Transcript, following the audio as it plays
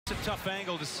It's a tough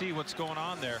angle to see what's going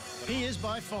on there. He is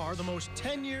by far the most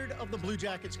tenured of the Blue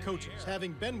Jackets coaches,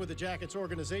 having been with the Jackets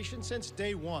organization since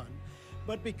day one.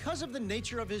 But because of the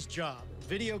nature of his job,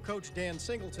 video coach Dan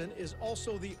Singleton is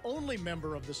also the only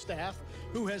member of the staff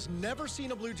who has never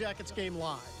seen a Blue Jackets game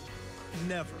live.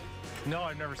 Never. No,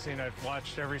 I've never seen. I've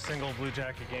watched every single Blue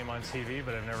Jacket game on TV,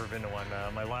 but I've never been to one.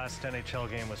 My last NHL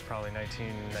game was probably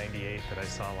 1998 that I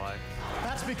saw live.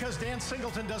 That's because Dan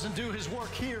Singleton doesn't do his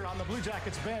work here on the Blue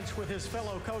Jackets bench with his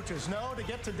fellow coaches. No, to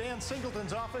get to Dan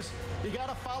Singleton's office, you got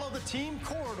to follow the team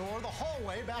corridor, the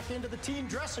hallway, back into the team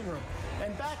dressing room.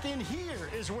 And back in here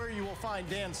is where you will find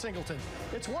Dan Singleton.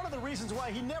 It's one of the reasons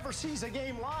why he never sees a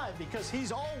game live, because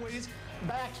he's always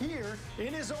back here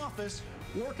in his office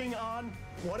working on,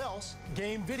 what else?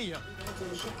 Game video.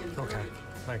 Okay,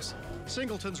 thanks.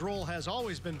 Singleton's role has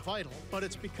always been vital, but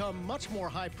it's become much more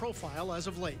high profile as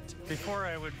of late. Before,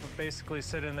 I would basically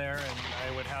sit in there and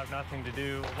I would have nothing to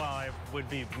do. Well, I would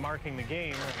be marking the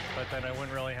game, but then I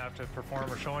wouldn't really have to perform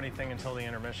or show anything until the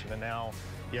intermission. And now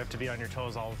you have to be on your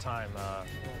toes all the time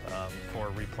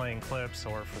for replaying clips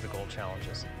or for the goal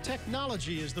challenges.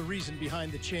 Technology is the reason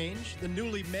behind the change. The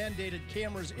newly mandated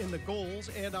cameras in the goals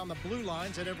and on the blue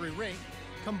lines at every rink,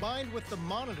 combined with the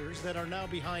monitors that are now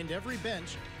behind every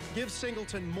bench, gives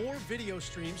Singleton more video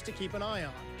streams to keep an eye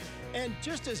on. And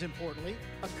just as importantly,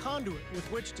 a conduit with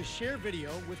which to share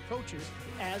video with coaches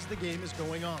as the game is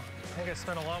going on. I think I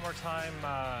spent a lot more time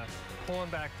pulling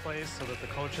back plays so that the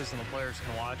coaches and the players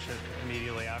can watch it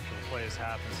immediately after the play has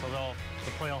happened. So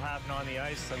the play will happen on the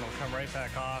ice, then they'll come right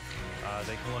back off.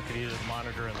 They can look at either the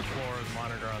monitor on the floor or the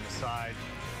monitor on the side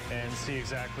and see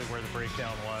exactly where the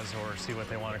breakdown was or see what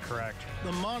they want to correct.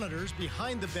 The monitors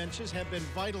behind the benches have been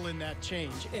vital in that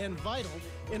change and vital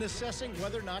in assessing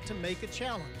whether or not to make a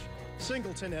challenge.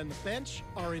 Singleton and the bench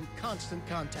are in constant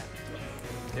contact.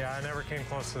 Yeah, I never came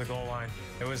close to the goal line.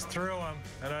 It was through them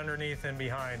and underneath and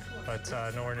behind, but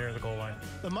nowhere near the goal line.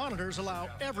 The monitors allow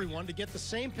everyone to get the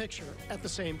same picture at the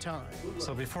same time.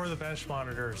 So before the bench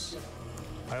monitors,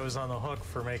 I was on the hook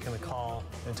for making the call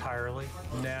entirely.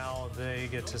 Now they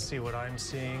get to see what I'm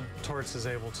seeing. Torts is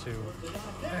able to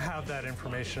have that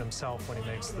information himself when he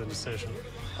makes the decision.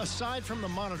 Aside from the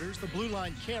monitors, the blue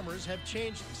line cameras have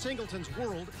changed Singleton's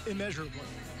world immeasurably.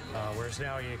 Whereas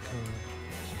now you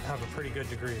can have a pretty good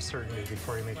degree of certainty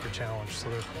before you make your challenge. So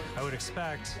I would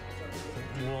expect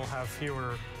we'll have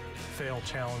fewer failed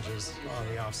challenges on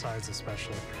the offsides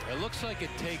especially. It looks like it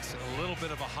takes a little bit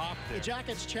of a hop there. The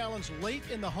Jackets' challenge late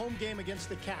in the home game against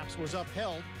the Caps was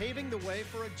upheld, paving the way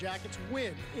for a Jackets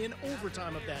win in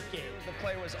overtime of that game. The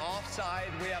play was offside.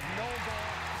 We have no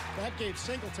goal. That gave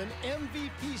Singleton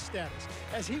MVP status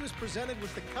as he was presented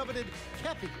with the coveted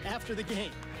Kepi after the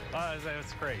game.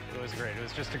 It's great. It was great. It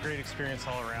was just a great experience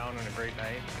all around and a great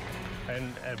night.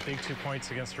 And a big 2 points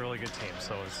against a really good team.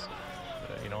 So it's,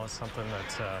 it's something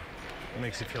that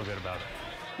makes you feel good about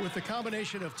it. With the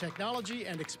combination of technology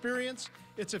and experience,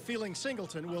 it's a feeling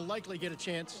Singleton will likely get a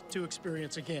chance to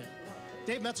experience again.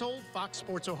 Dave Maetzold, Fox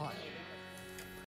Sports Ohio.